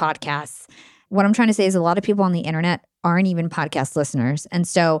use podcasts. What I'm trying to say is a lot of people on the internet aren't even podcast listeners. And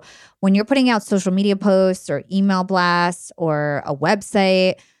so when you're putting out social media posts or email blasts or a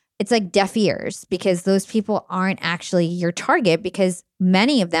website, it's like deaf ears, because those people aren't actually your target, because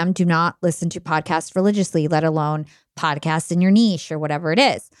many of them do not listen to podcasts religiously, let alone podcasts in your niche or whatever it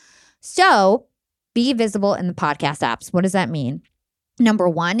is. So be visible in the podcast apps. What does that mean? Number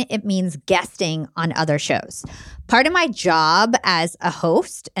 1, it means guesting on other shows. Part of my job as a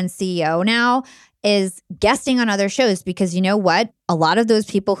host and CEO now is guesting on other shows, because you know what? A lot of those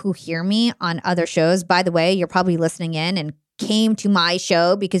people who hear me on other shows, by the way, you're probably listening in and came to my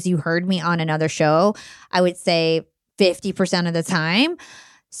show because you heard me on another show, I would say 50% of the time.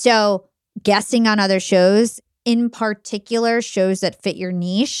 So guesting on other shows, in particular, shows that fit your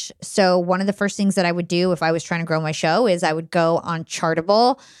niche. So one of the first things that I would do if I was trying to grow my show is I would go on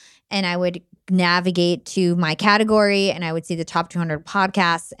Chartable and I would navigate to my category and I would see the top 200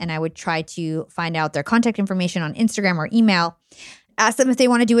 podcasts, and I would try to find out their contact information on Instagram or email, ask them if they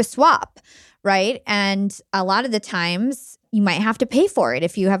want to do a swap, right? And a lot of the times you might have to pay for it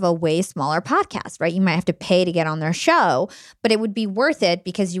if you have a way smaller podcast, right? You might have to pay to get on their show, but it would be worth it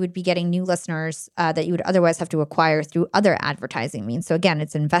because you would be getting new listeners that you would otherwise have to acquire through other advertising means. So again,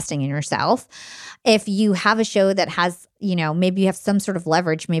 it's investing in yourself. If you have a show that has, maybe you have some sort of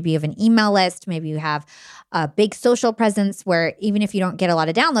leverage, maybe you have an email list, maybe you have a big social presence where even if you don't get a lot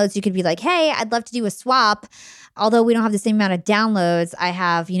of downloads, you could be like, hey, I'd love to do a swap. Although we don't have the same amount of downloads, I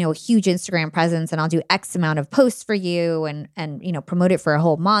have, a huge Instagram presence and I'll do X amount of posts for you and promote it for a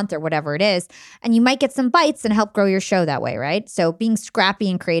whole month or whatever it is. And you might get some bites and help grow your show that way, right? So being scrappy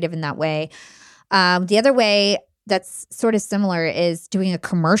and creative in that way. The other way that's sort of similar is doing a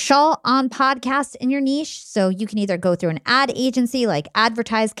commercial on podcasts in your niche. So you can either go through an ad agency like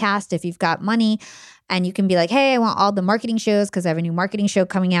AdvertiseCast if you've got money, and you can be like, hey, I want all the marketing shows because I have a new marketing show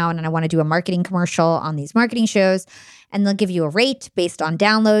coming out and I want to do a marketing commercial on these marketing shows. And they'll give you a rate based on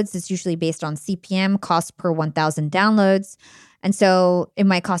downloads. It's usually based on CPM, cost per 1,000 downloads. And so it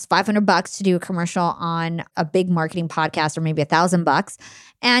might cost $500 to do a commercial on a big marketing podcast, or maybe $1,000.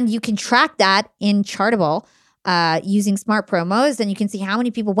 And you can track that in Chartable using smart promos. And you can see how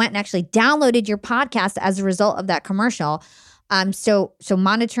many people went and actually downloaded your podcast as a result of that commercial. So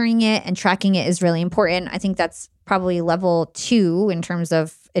monitoring it and tracking it is really important. I think that's probably level 2 in terms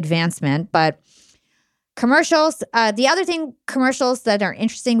of advancement. But commercials, the other thing, commercials that are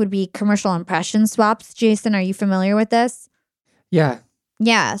interesting would be commercial impression swaps. Jason, are you familiar with this? Yeah.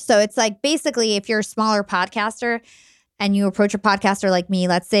 Yeah. So it's like basically if you're a smaller podcaster and you approach a podcaster like me,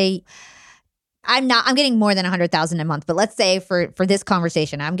 let's say I'm getting more than 100,000 a month, but let's say for this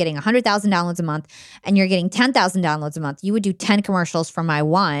conversation, I'm getting 100,000 downloads a month and you're getting 10,000 downloads a month. You would do 10 commercials for my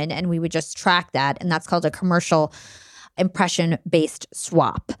one and we would just track that. And that's called a commercial impression-based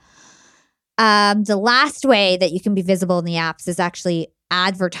swap. The last way that you can be visible in the apps is actually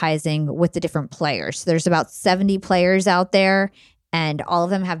advertising with the different players. So there's about 70 players out there and all of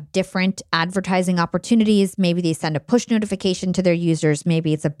them have different advertising opportunities. Maybe they send a push notification to their users.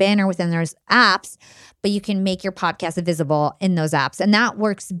 Maybe it's a banner within their apps, but you can make your podcast visible in those apps. And that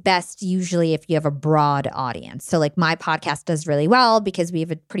works best usually if you have a broad audience. So like my podcast does really well because we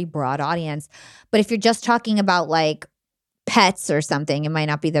have a pretty broad audience. But if you're just talking about like pets or something, it might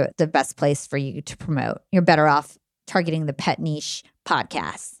not be the best place for you to promote. You're better off targeting the pet niche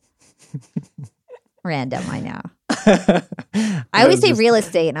podcasts. Random, I know. I always say real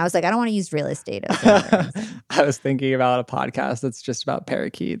estate, and I was like, I don't want to use real estate. I was thinking about a podcast that's just about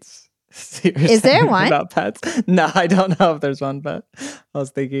parakeets. Is there one? About pets? No, I don't know if there's one, but I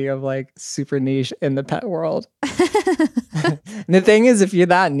was thinking of like super niche in the pet world. And the thing is, if you're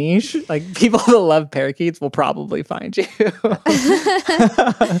that niche, like people that love parakeets will probably find you.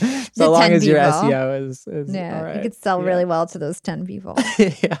 So long as your SEO is all right. You could sell really well to those 10 people.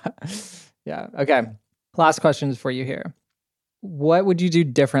 Yeah. Okay. Last questions for you here. What would you do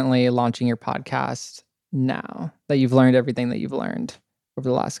differently launching your podcast now that you've learned everything that you've learned over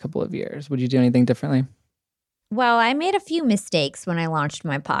the last couple of years? Would you do anything differently? Well, I made a few mistakes when I launched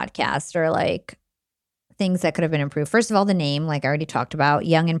my podcast, or like things that could have been improved. First of all, the name, like I already talked about,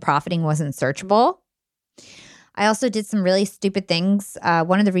 Young and Profiting wasn't searchable. I also did some really stupid things.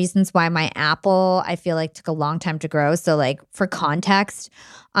 One of the reasons why my Apple, I feel like, took a long time to grow. So like for context,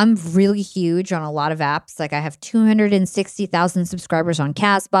 I'm really huge on a lot of apps. Like I have 260,000 subscribers on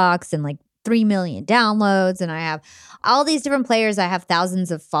Castbox and like 3 million downloads. And I have all these different players. I have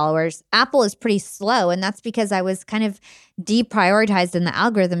thousands of followers. Apple is pretty slow. And that's because I was kind of deprioritized in the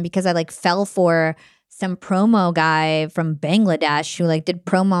algorithm because I like fell for some promo guy from Bangladesh who like did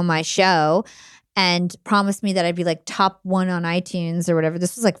promo on my show and promised me that I'd be like top 1 on iTunes or whatever.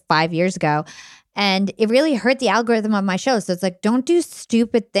 This was like 5 years ago. And it really hurt the algorithm of my show. So it's like, don't do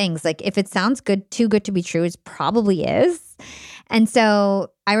stupid things. Like if it sounds good, too good to be true, it probably is. And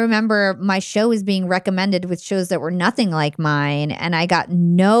so I remember my show was being recommended with shows that were nothing like mine. And I got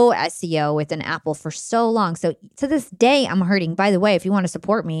no SEO within Apple for so long. So to this day, I'm hurting. By the way, if you want to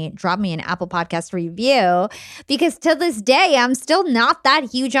support me, drop me an Apple Podcast review, because to this day, I'm still not that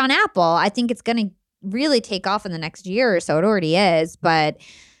huge on Apple. I think it's going to really take off in the next year or so. It already is, but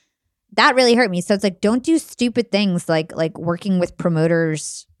that really hurt me. So it's like, don't do stupid things like working with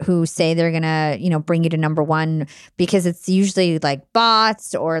promoters who say they're going to, bring you to number 1, because it's usually like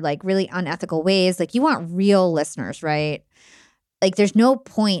bots or like really unethical ways. Like you want real listeners, right? Like there's no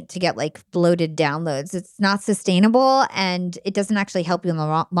point to get like bloated downloads. It's not sustainable and it doesn't actually help you in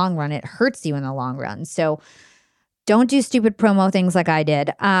the long run. It hurts you in the long run. So don't do stupid promo things like I did.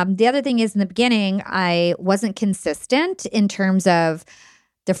 The other thing is in the beginning, I wasn't consistent in terms of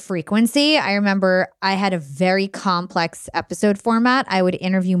the frequency. I remember I had a very complex episode format. I would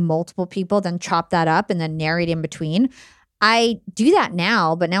interview multiple people, then chop that up and then narrate in between. I do that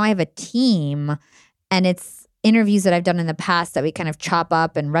now, but now I have a team, and it's interviews that I've done in the past that we kind of chop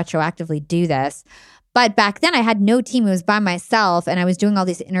up and retroactively do this. But back then I had no team. It was by myself, and I was doing all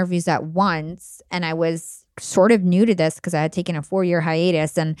these interviews at once, and I was sort of new to this because I had taken a 4-year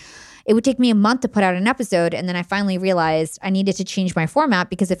hiatus, and it would take me a month to put out an episode. And then I finally realized I needed to change my format,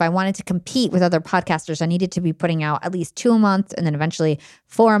 because if I wanted to compete with other podcasters, I needed to be putting out at least 2 a month and then eventually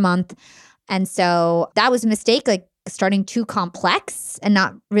 4 a month. And so that was a mistake, like starting too complex and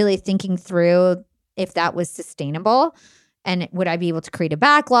not really thinking through if that was sustainable. And would I be able to create a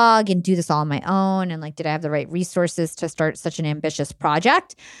backlog and do this all on my own? And like, did I have the right resources to start such an ambitious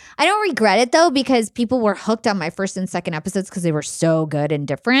project? I don't regret it though, because people were hooked on my first and second episodes because they were so good and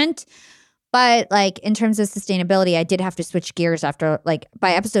different. But like in terms of sustainability, I did have to switch gears after, like,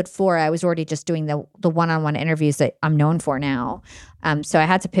 by episode 4, I was already just doing the one-on-one interviews that I'm known for now. So I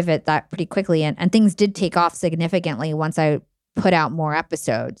had to pivot that pretty quickly, and things did take off significantly once I put out more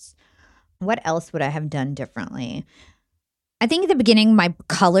episodes. What else would I have done differently? I think at the beginning, my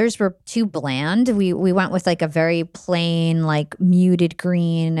colors were too bland. We went with like a very plain, like muted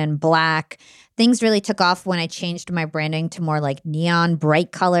green and black. Things really took off when I changed my branding to more like neon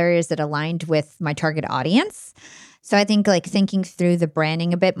bright colors that aligned with my target audience. So I think like thinking through the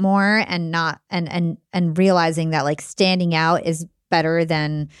branding a bit more and not and realizing that like standing out is better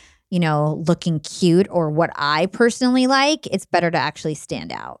than, you know, looking cute or what I personally like. It's better to actually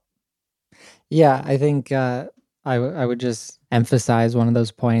stand out. Yeah, I think I would just emphasize one of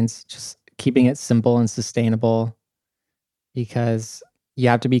those points, just keeping it simple and sustainable, because you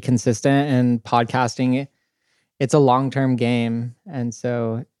have to be consistent, and podcasting, it's a long-term game. And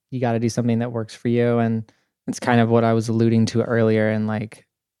so you got to do something that works for you. And it's kind of what I was alluding to earlier. And like,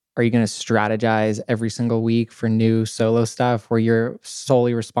 are you going to strategize every single week for new solo stuff where you're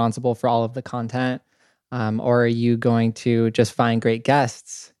solely responsible for all of the content? Or are you going to just find great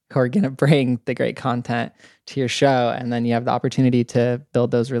guests who are going to bring the great content to your show, and then you have the opportunity to build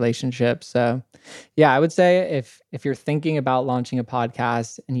those relationships? So yeah, I would say if you're thinking about launching a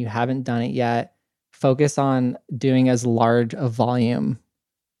podcast and you haven't done it yet, focus on doing as large a volume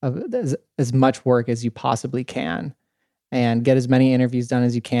of as much work as you possibly can, and get as many interviews done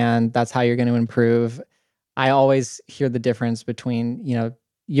as you can. That's how you're going to improve. I always hear the difference between, you know,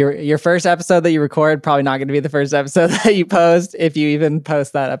 your first episode that you record, probably not going to be the first episode that you post, if you even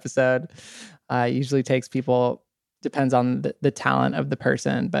post that episode. Usually takes people, depends on the talent of the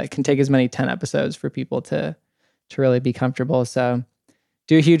person, but it can take as many 10 episodes for people to really be comfortable. So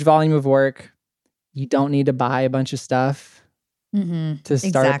do a huge volume of work. You don't need to buy a bunch of stuff to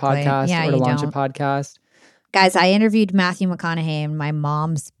start a podcast or to launch a podcast. Guys, I interviewed Matthew McConaughey in my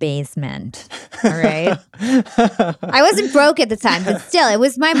mom's basement. All right. I wasn't broke at the time, but still, it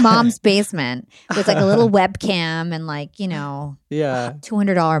was my mom's basement with like a little webcam and like, you know,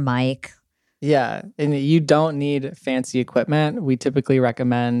 $200 mic. Yeah. And you don't need fancy equipment. We typically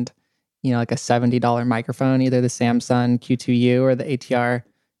recommend, you know, like a $70 microphone, either the Samsung Q2U or the ATR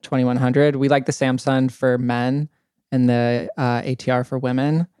 2100. We like the Samsung for men and the ATR for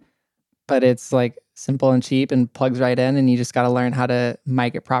women, but it's like simple and cheap and plugs right in, and you just got to learn how to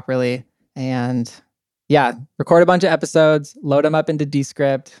mic it properly. And yeah, record a bunch of episodes, load them up into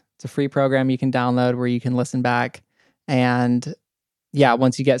Descript. It's a free program you can download where you can listen back. And yeah,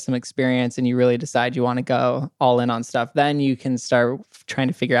 once you get some experience and you really decide you want to go all in on stuff, then you can start trying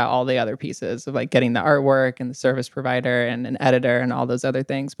to figure out all the other pieces of like getting the artwork and the service provider and an editor and all those other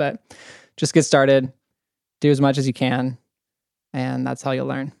things. But just get started, do as much as you can, and that's how you'll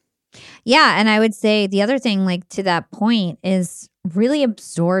learn. Yeah. And I would say the other thing, like to that point, is really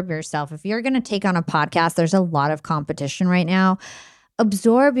absorb yourself. If you're going to take on a podcast, there's a lot of competition right now.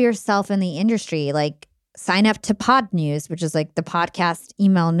 Absorb yourself in the industry. Like sign up to Pod News, which is like the podcast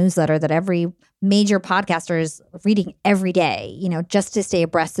email newsletter that every major podcaster is reading every day, you know, just to stay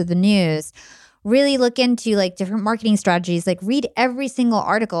abreast of the news. Really look into like different marketing strategies, like read every single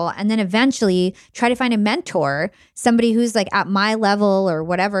article, and then eventually try to find a mentor, somebody who's like at my level or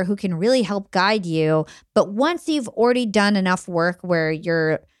whatever, who can really help guide you. But once you've already done enough work where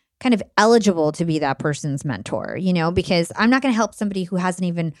you're kind of eligible to be that person's mentor, you know, because I'm not going to help somebody who hasn't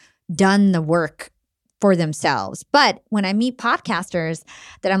even done the work for themselves. But when I meet podcasters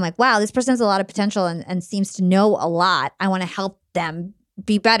that I'm like, wow, this person has a lot of potential and seems to know a lot, I want to help them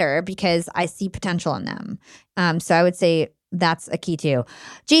be better because I see potential in them. So I would say that's a key too.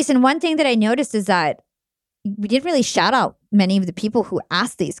 Jason, one thing that I noticed is that we didn't really shout out many of the people who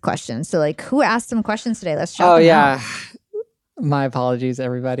asked these questions. So like, who asked some questions today? Let's shout them out. My apologies,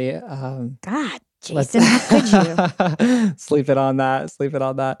 everybody. God, Jason, how could you? Sleep it on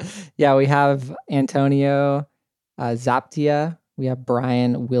that. Yeah, we have Antonio, Zaptia. We have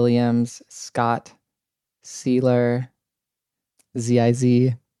Brian Williams, Scott Sealer,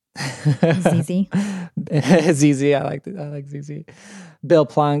 ZIZ. ZZ. ZZ. I like ZZ. Bill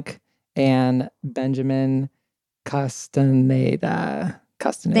Plunk and Benjamin Castaneda.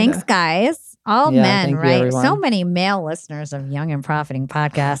 Thanks, guys. All Yeah, men, thank you, right? everyone. So many male listeners of Young and Profiting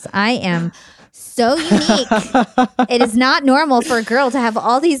Podcast. I am so unique. It is not normal for a girl to have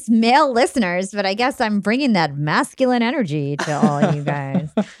all these male listeners, but I guess I'm bringing that masculine energy to all you guys.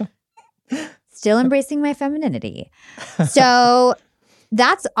 Still embracing my femininity. So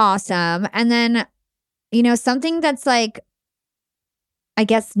that's awesome. And then, something that's like, I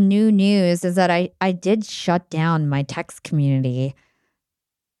guess new news is that I did shut down my text community.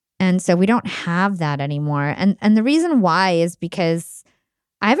 And so we don't have that anymore. And the reason why is because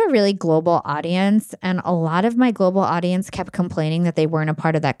I have a really global audience, and a lot of my global audience kept complaining that they weren't a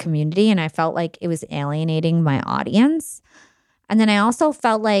part of that community. And I felt like it was alienating my audience. And then I also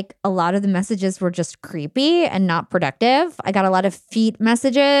felt like a lot of the messages were just creepy and not productive. I got a lot of feet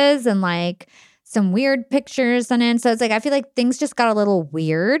messages and like some weird pictures on it. So it's like, I feel like things just got a little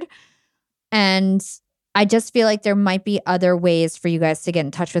weird. And I just feel like there might be other ways for you guys to get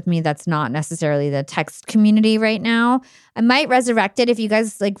in touch with me that's not necessarily the text community right now. I might resurrect it. If you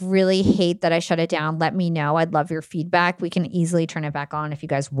guys like really hate that I shut it down, let me know. I'd love your feedback. We can easily turn it back on if you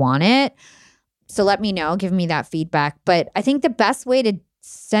guys want it. So let me know. Give me that feedback. But I think the best way to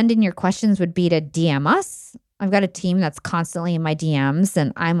send in your questions would be to DM us. I've got a team that's constantly in my DMs,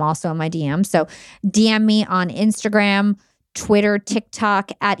 and I'm also in my DMs. So DM me on Instagram, Twitter,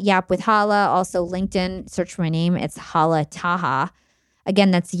 TikTok at Yap with Hala. Also LinkedIn, search for my name. It's Hala Taha.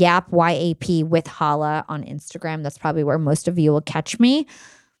 Again, that's Yap, YAP with Hala on Instagram. That's probably where most of you will catch me.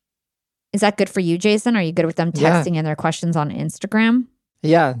 Is that good for you, Jason? Are you good with them texting in their questions on Instagram?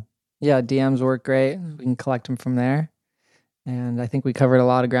 Yeah. DMs work great. We can collect them from there. And I think we covered a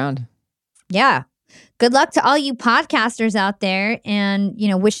lot of ground. Yeah. Good luck to all you podcasters out there, and,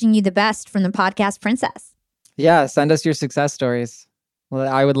 wishing you the best from the Podcast Princess. Yeah, send us your success stories. Well,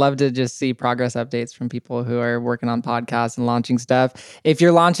 I would love to just see progress updates from people who are working on podcasts and launching stuff. If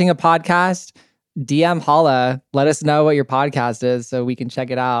you're launching a podcast, DM Hala. Let us know what your podcast is so we can check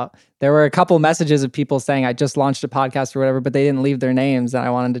it out. There were a couple messages of people saying, I just launched a podcast or whatever, but they didn't leave their names, and I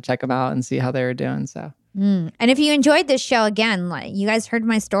wanted to check them out and see how they were doing. So. And if you enjoyed this show, again, like you guys heard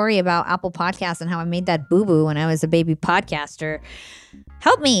my story about Apple Podcasts and how I made that boo-boo when I was a baby podcaster.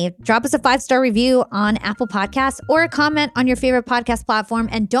 Help me. Drop us a 5-star review on Apple Podcasts or a comment on your favorite podcast platform.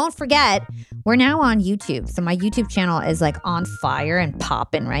 And don't forget, we're now on YouTube. So my YouTube channel is like on fire and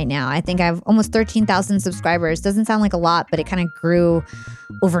popping right now. I think I have almost 13,000 subscribers. Doesn't sound like a lot, but it kind of grew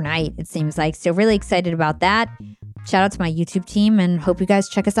overnight, it seems like. So really excited about that. Shout out to my YouTube team, and hope you guys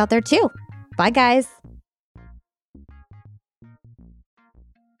check us out there too. Bye, guys.